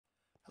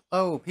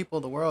Hello, people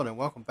of the world, and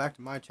welcome back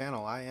to my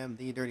channel. I am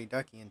the Dirty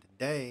Ducky, and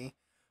today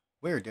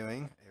we're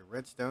doing a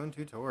redstone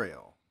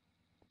tutorial.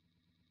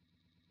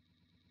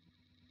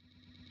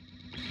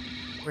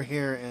 We're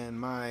here in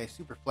my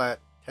super flat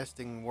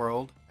testing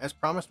world. As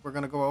promised, we're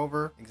going to go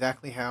over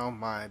exactly how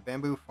my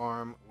bamboo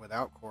farm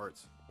without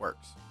quartz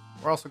works.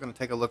 We're also going to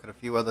take a look at a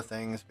few other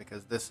things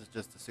because this is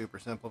just a super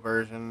simple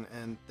version,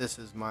 and this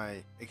is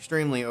my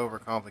extremely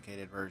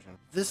overcomplicated version.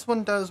 This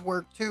one does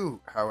work too,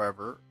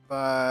 however,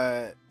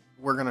 but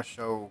we're going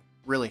to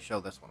really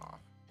show this one off.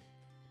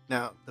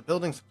 Now, the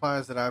building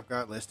supplies that I've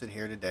got listed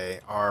here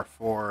today are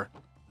for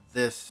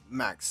this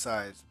max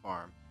size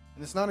farm.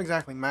 And it's not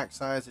exactly max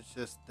size, it's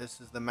just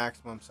this is the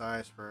maximum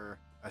size for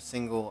a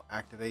single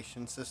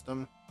activation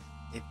system.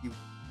 If you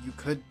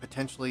could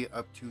potentially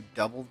up to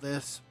double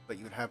this, but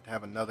you would have to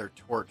have another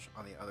torch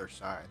on the other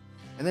side.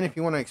 And then if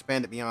you want to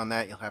expand it beyond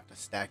that, you'll have to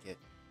stack it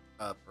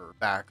up or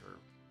back or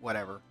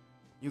whatever.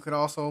 You could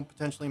also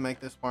potentially make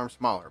this farm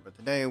smaller, but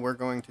today we're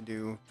going to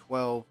do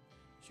 12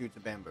 shoots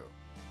of bamboo.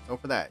 So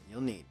for that,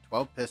 you'll need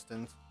 12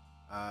 pistons,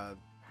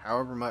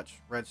 however much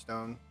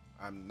redstone.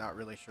 I'm not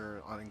really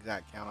sure on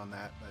exact count on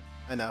that,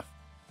 but enough.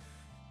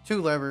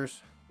 2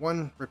 levers,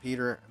 1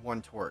 repeater,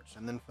 1 torch.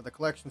 And then for the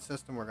collection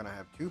system, we're going to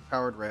have 2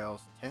 powered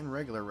rails, 10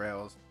 regular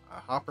rails, a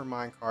hopper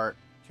minecart,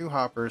 2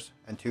 hoppers,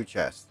 and 2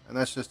 chests. And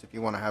that's just if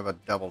you want to have a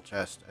double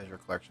chest as your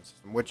collection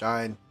system, which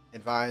I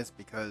advise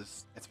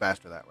because it's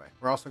faster that way.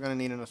 We're also going to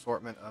need an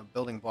assortment of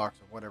building blocks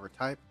of whatever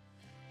type.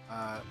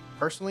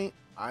 Personally,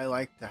 I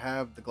like to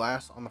have the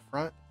glass on the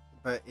front,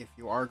 but if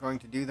you are going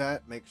to do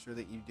that, make sure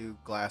that you do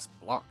glass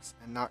blocks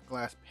and not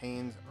glass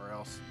panes, or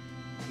else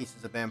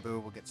pieces of bamboo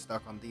will get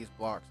stuck on these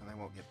blocks and they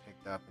won't get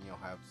picked up and you'll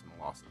have some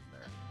losses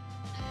there.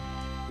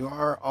 You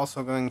are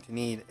also going to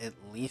need at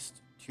least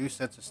 2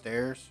 sets of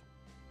stairs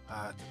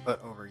to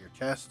put over your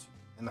chest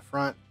in the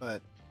front,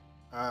 but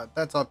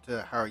that's up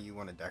to how you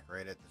want to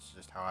decorate it. This is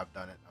just how I've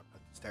done it. I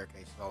put the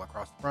staircases all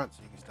across the front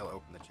so you can still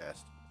open the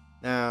chest.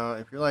 Now,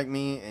 if you're like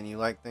me and you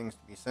like things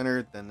to be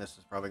centered, then this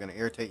is probably going to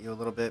irritate you a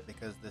little bit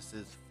because this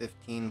is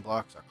 15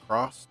 blocks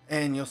across.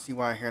 And you'll see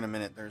why here in a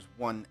minute. There's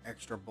 1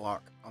 extra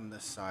block on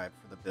this side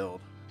for the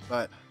build.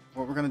 But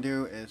what we're going to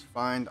do is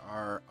find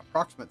our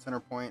approximate center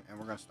point, and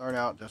we're going to start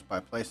out just by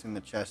placing the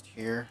chest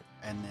here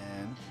and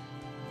then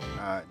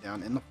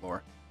down in the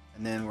floor.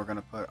 And then we're going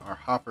to put our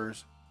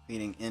hoppers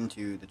feeding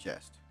into the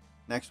chest.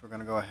 Next, we're going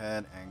to go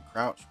ahead and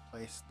crouch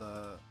place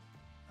the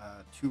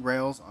 2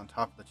 rails on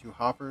top of the 2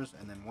 hoppers,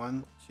 and then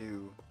 1,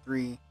 2,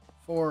 3,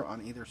 4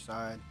 on either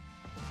side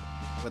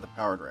with a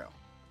powered rail.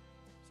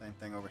 Same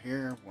thing over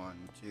here,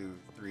 1, 2,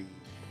 3,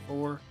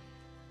 4,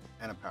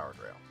 and a powered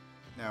rail.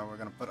 Now we're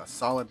going to put a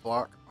solid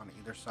block on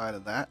either side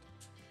of that.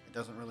 It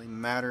doesn't really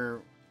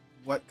matter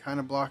what kind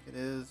of block it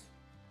is,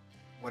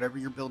 whatever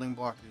your building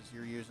block is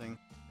you're using,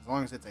 as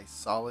long as it's a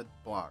solid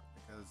block,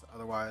 because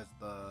otherwise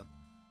the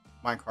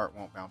minecart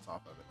won't bounce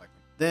off of it.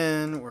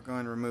 Then we're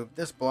going to remove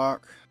this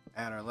block,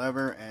 add our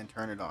lever, and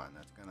turn it on.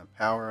 That's going to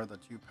power the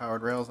 2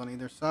 powered rails on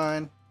either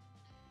side,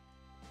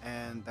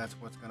 and that's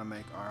what's going to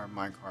make our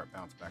minecart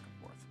bounce back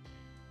and forth.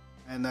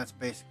 And that's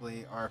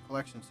basically our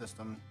collection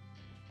system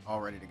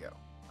all ready to go.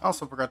 I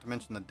also forgot to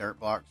mention the dirt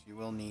blocks. You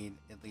will need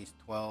at least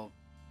 12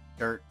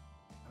 dirt.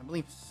 I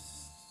believe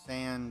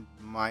sand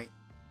might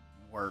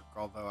work,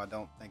 although I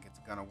don't think it's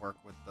going to work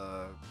with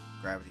the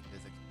gravity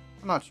physics.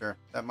 I'm not sure.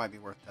 That might be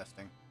worth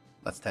testing.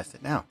 Let's test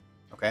it now.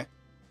 Okay.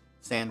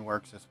 Sand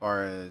works as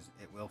far as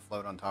it will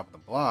float on top of the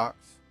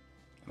blocks.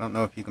 I don't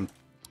know if you can...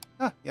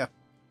 yeah.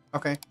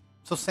 Okay.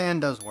 So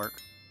sand does work,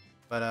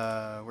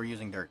 but we're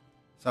using dirt.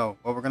 So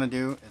what we're going to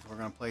do is we're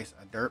going to place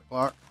a dirt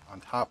block on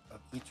top of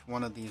each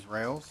one of these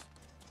rails,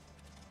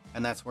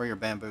 and that's where your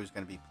bamboo is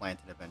going to be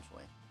planted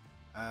eventually.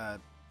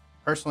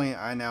 Personally,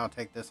 I now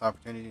take this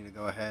opportunity to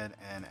go ahead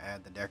and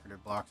add the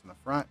decorative blocks in the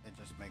front. It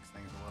just makes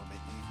things a little bit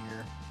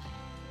easier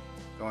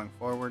going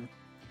forward.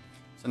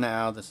 So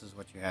now this is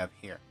what you have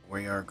here.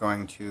 We are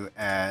going to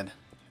add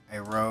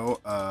a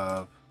row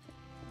of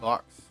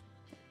blocks,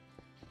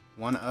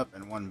 1 up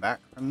and 1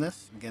 back from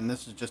this. Again,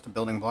 this is just a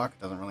building block.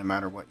 It doesn't really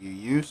matter what you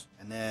use.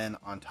 And then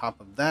on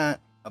top of that,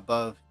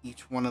 above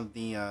each one of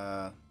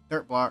the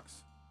dirt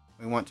blocks,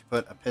 we want to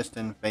put a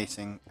piston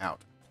facing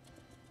out.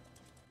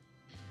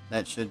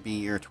 That should be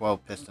your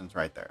 12 pistons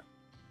right there.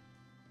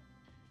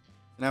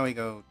 So now we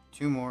go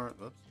 2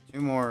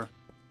 more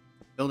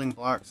building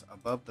blocks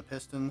above the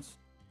pistons.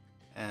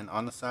 And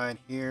on the side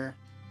here,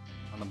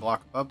 on the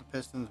block above the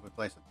pistons, we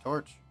place a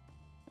torch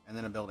and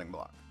then a building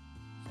block,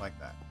 just like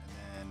that.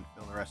 And then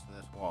fill the rest of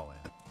this wall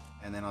in.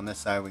 And then on this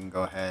side, we can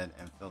go ahead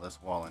and fill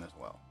this wall in as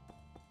well.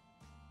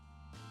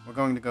 We're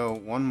going to go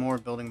 1 more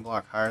building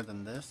block higher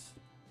than this,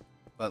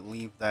 but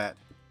leave that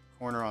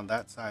corner on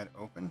that side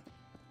open.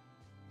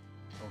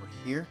 Over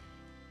here,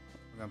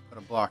 we're going to put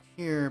a block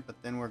here, but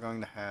then we're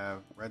going to have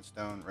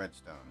redstone,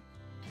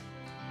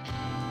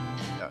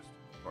 dust,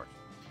 of course.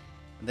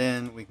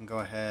 Then we can go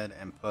ahead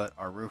and put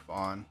our roof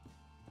on,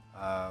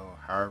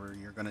 however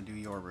you're going to do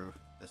your roof.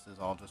 This is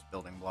all just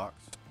building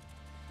blocks.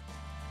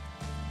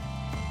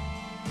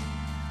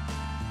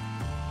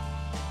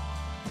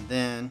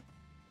 then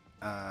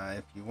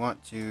if you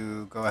want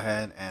to go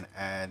ahead and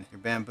add your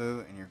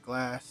bamboo and your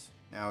glass,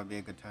 now would be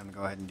a good time to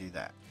go ahead and do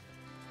that.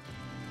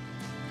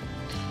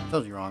 I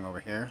told you wrong over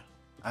here.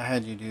 I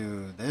had you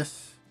do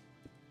this.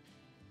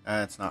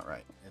 It's not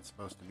right. It's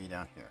supposed to be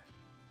down here.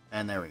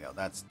 And there we go.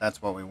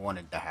 That's what we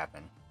wanted to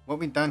happen. What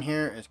we've done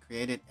here is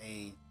created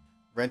a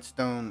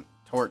redstone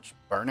torch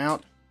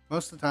burnout.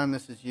 Most of the time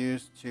this is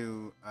used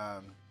to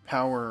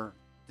power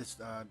this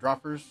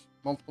droppers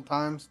multiple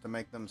times to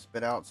make them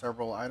spit out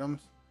several items.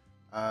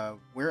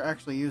 We're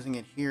actually using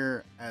it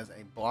here as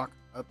a block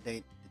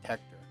update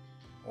detector,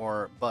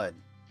 or BUD.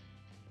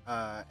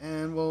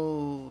 And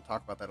we'll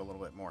talk about that a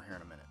little bit more here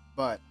in a minute.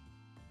 But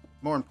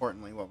more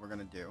importantly, what we're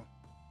going to do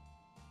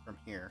from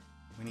here,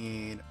 we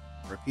need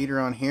a repeater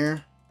on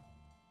here,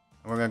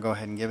 and we're going to go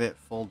ahead and give it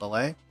full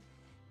delay,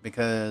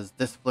 because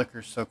this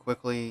flickers so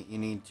quickly you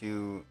need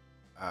to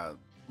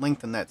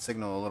lengthen that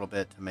signal a little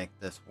bit to make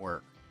this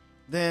work.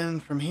 Then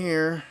from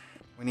here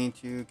we need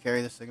to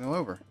carry the signal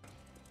over,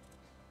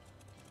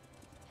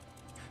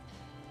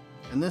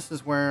 and this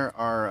is where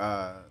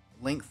our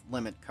length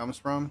limit comes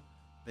from,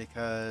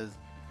 because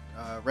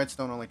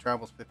redstone only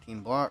travels 15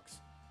 blocks.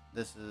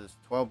 This is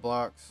 12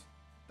 blocks,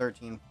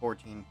 13,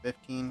 14,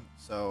 15,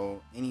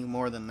 so any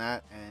more than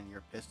that and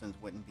your pistons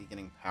wouldn't be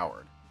getting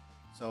powered.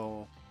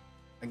 So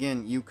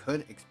again, you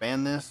could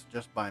expand this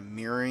just by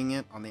mirroring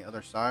it on the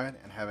other side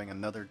and having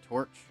another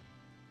torch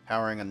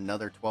powering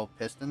another 12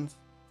 pistons.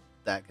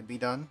 That could be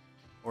done,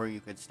 or you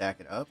could stack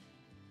it up,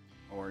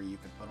 or you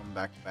could put them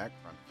back to back,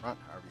 front to front,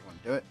 however you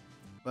want to do it.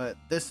 But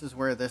this is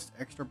where this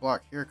extra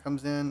block here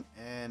comes in,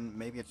 and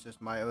maybe it's just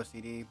my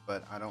OCD,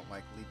 but I don't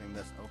like leaving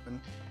this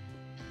open.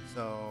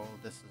 So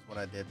this is what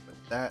I did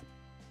with that.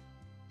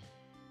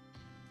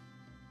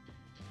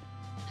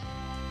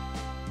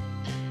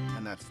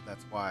 And that's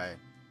why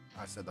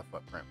I said the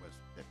footprint was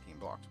 15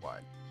 blocks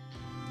wide.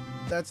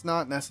 That's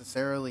not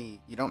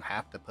necessarily, you don't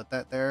have to put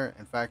that there.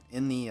 In fact,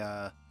 in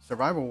the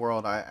survival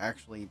world, I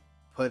actually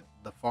put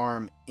the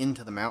farm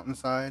into the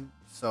mountainside,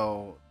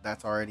 so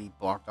that's already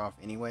blocked off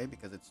anyway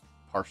because it's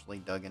partially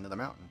dug into the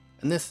mountain.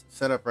 And this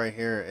setup right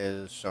here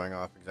is showing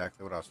off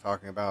exactly what I was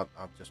talking about.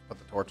 I'll just put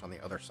the torch on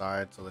the other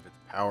side so that it's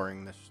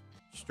powering this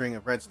string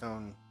of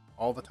redstone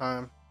all the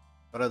time.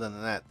 But other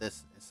than that,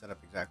 this is set up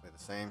exactly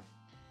the same.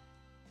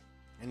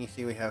 And you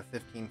see we have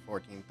 15,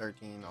 14,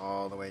 13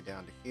 all the way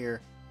down to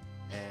here.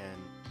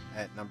 And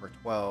at number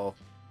 12,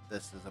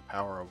 this is a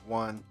power of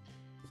 1.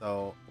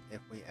 So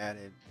if we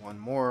added one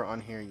more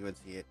on here, you would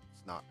see it's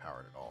not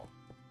powered at all.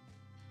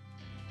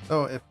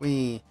 So if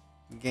we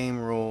game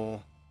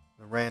rule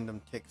the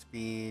random tick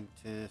speed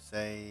to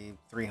say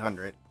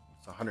 300,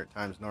 it's 100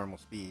 times normal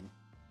speed,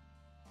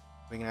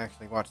 we can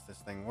actually watch this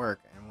thing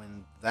work. And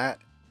when that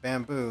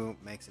bamboo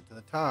makes it to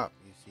the top,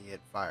 you see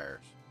it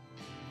fires.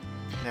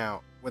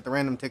 Now with the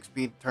random tick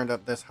speed turned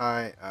up this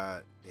high,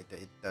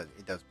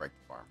 it does break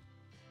the farm.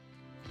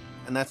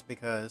 And that's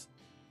because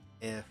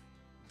if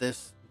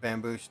this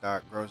bamboo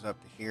stock grows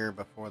up to here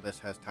before this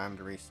has time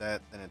to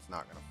reset, then it's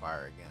not going to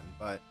fire again.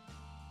 But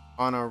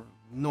on a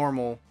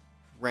normal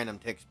random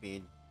tick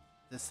speed,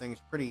 this thing's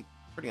pretty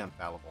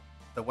unfallible.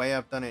 The way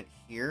I've done it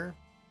here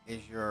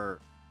is your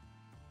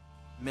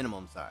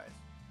minimum size,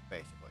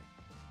 basically.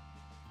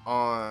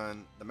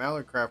 On the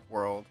Mallardcraft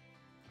world,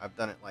 I've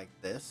done it like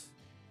this,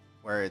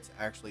 where it's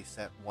actually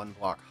set one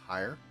block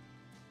higher.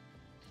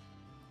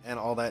 And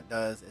all that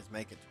does is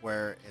make it to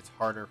where it's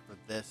harder for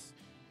this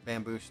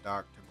bamboo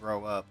stock to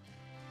grow up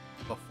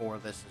before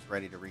this is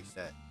ready to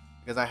reset.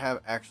 Because I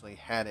have actually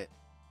had it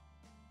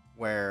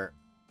where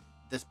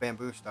this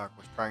bamboo stock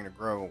was trying to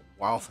grow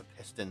while the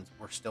pistons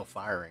were still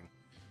firing.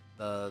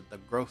 The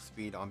growth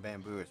speed on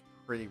bamboo is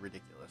pretty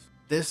ridiculous.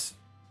 This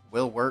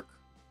will work.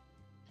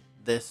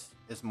 This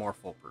is more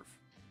foolproof.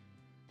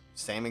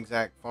 Same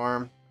exact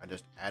farm, I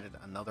just added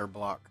another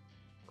block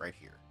right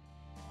here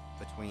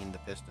between the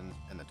pistons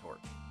and the torch.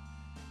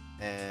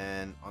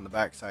 And on the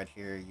back side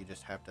here, you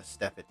just have to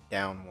step it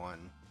down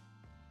one,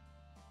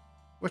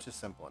 which is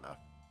simple enough.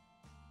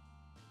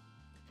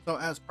 So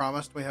as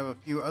promised, we have a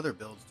few other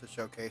builds to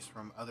showcase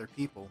from other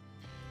people.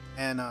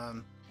 And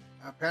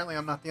apparently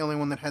I'm not the only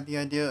one that had the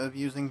idea of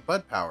using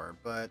bud power,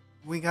 but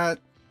we got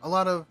a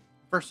lot of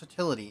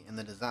versatility in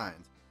the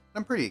designs.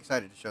 I'm pretty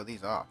excited to show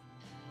these off.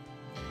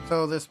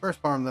 So this first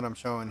farm that I'm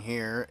showing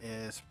here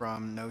is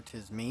from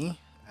NoTisMe,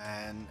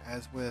 and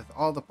as with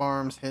all the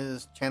farms,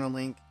 his channel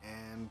link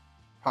and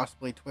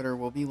possibly Twitter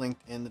will be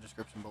linked in the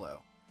description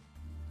below.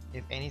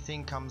 If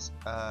anything comes,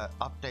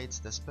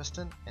 updates this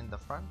piston in the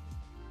front,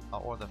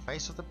 or the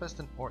face of the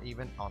piston, or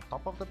even on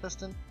top of the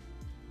piston,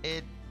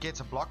 it gets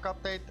a block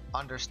update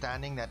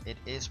understanding that it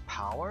is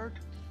powered,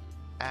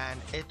 and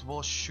it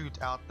will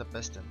shoot out the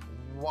piston.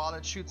 While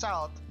it shoots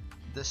out,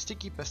 the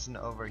sticky piston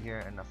over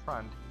here in the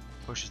front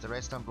pushes the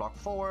redstone block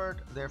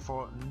forward,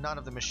 therefore none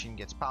of the machine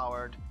gets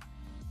powered.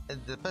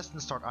 The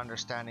pistons start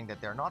understanding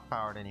that they're not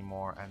powered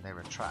anymore and they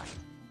retract.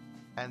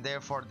 And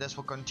therefore this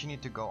will continue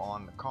to go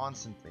on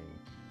constantly.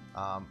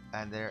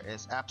 And there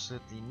is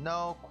absolutely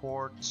no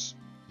quartz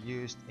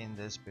used in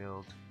this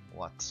build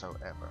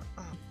whatsoever.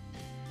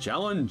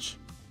 Challenge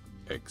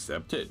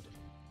accepted.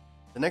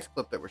 The next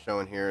clip that we're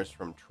showing here is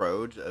from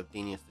Troj of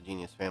Genius the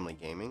Genius Family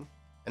Gaming.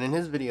 And in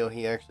his video,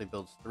 he actually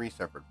builds 3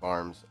 separate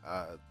farms,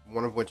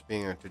 one of which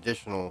being a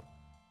traditional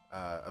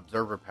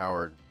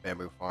observer-powered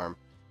bamboo farm.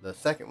 The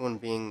second one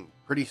being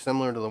pretty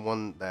similar to the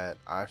one that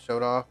I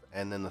showed off,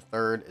 and then the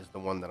third is the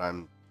one that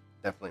I'm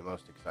definitely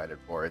most excited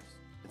for.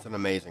 It's an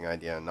amazing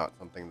idea and not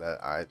something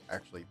that I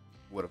actually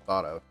would have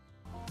thought of.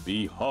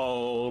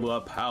 Behold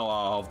the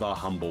power of the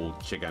humble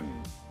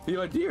chicken.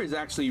 The idea is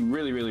actually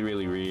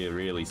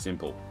really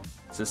simple.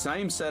 It's the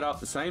same setup,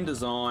 the same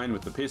design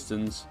with the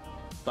pistons,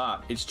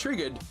 but it's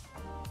triggered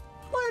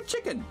by a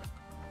chicken.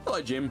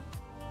 Hello, Jim.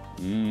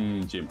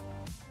 Jim.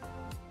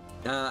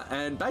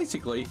 And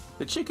basically,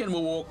 the chicken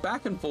will walk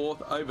back and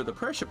forth over the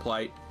pressure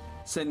plate,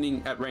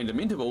 sending at random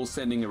intervals,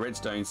 sending the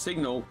redstone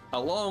signal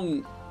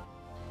along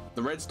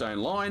the redstone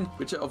line,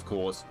 which of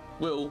course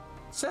will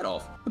set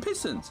off the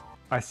pistons.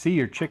 I see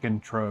your chicken,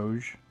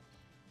 Troj,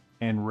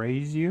 and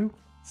raise you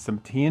some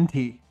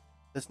TNT.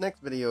 This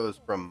next video is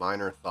from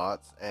Minor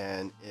Thoughts,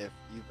 and if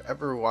you've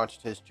ever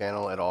watched his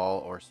channel at all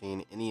or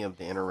seen any of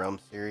the Inner Realm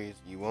series,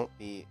 you won't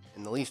be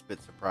in the least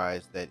bit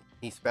surprised that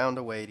he's found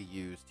a way to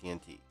use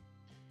TNT.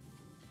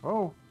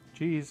 Oh,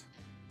 geez.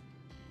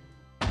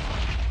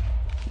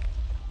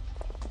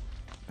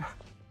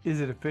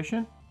 Is it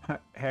efficient?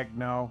 Heck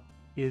no.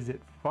 Is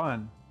it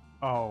fun?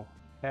 Oh,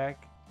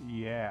 heck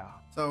yeah.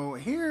 So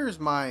here's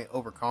my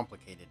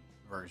overcomplicated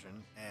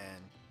version,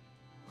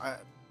 and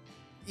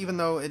even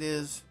though it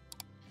is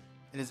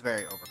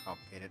very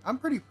overcomplicated, I'm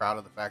pretty proud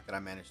of the fact that I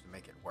managed to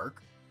make it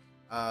work.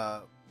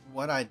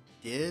 What I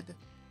did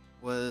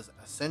was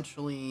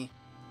essentially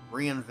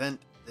reinvent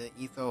the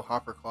Etho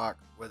hopper clock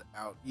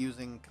without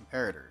using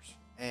comparators,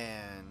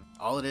 and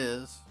all it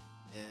is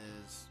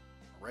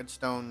a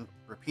redstone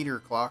repeater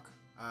clock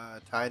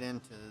tied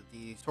into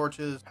these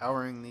torches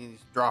powering these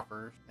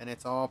droppers, and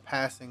it's all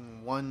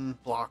passing one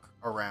block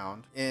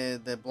around.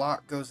 The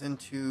block goes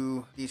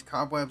into these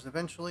cobwebs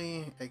eventually.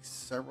 It takes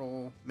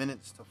several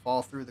minutes to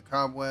fall through the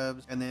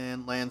cobwebs and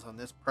then lands on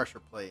this pressure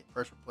plate.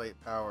 Pressure plate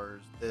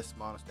powers this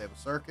monostable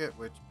circuit,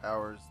 which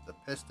powers the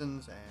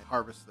pistons and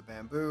harvests the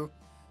bamboo.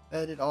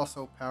 Then it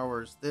also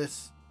powers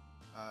this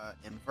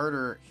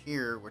inverter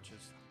here, which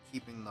is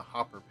keeping the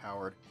hopper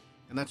powered.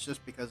 And that's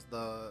just because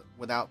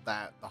without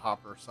that, the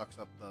hopper sucks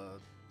up the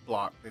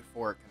block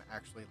before it can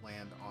actually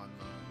land on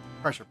the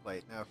pressure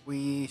plate. Now, if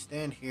we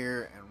stand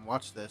here and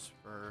watch this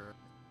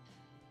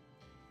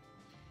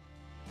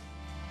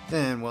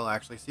then we'll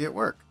actually see it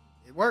work.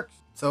 It works.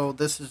 So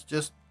this is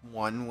just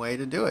one way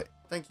to do it.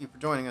 Thank you for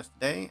joining us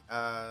today.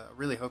 I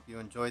really hope you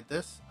enjoyed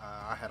this.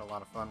 I had a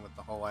lot of fun with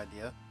the whole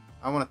idea.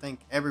 I want to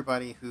thank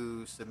everybody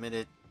who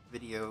submitted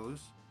videos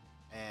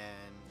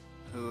and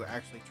who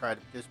actually tried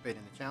to participate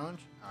in the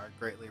challenge. I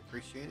greatly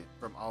appreciate it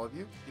from all of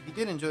you. If you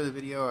did enjoy the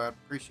video, I'd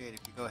appreciate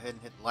it if you go ahead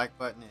and hit the like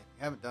button. If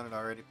you haven't done it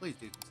already, please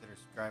do consider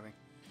subscribing.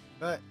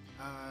 But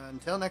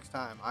until next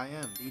time, I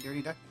am the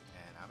Dirty Duck.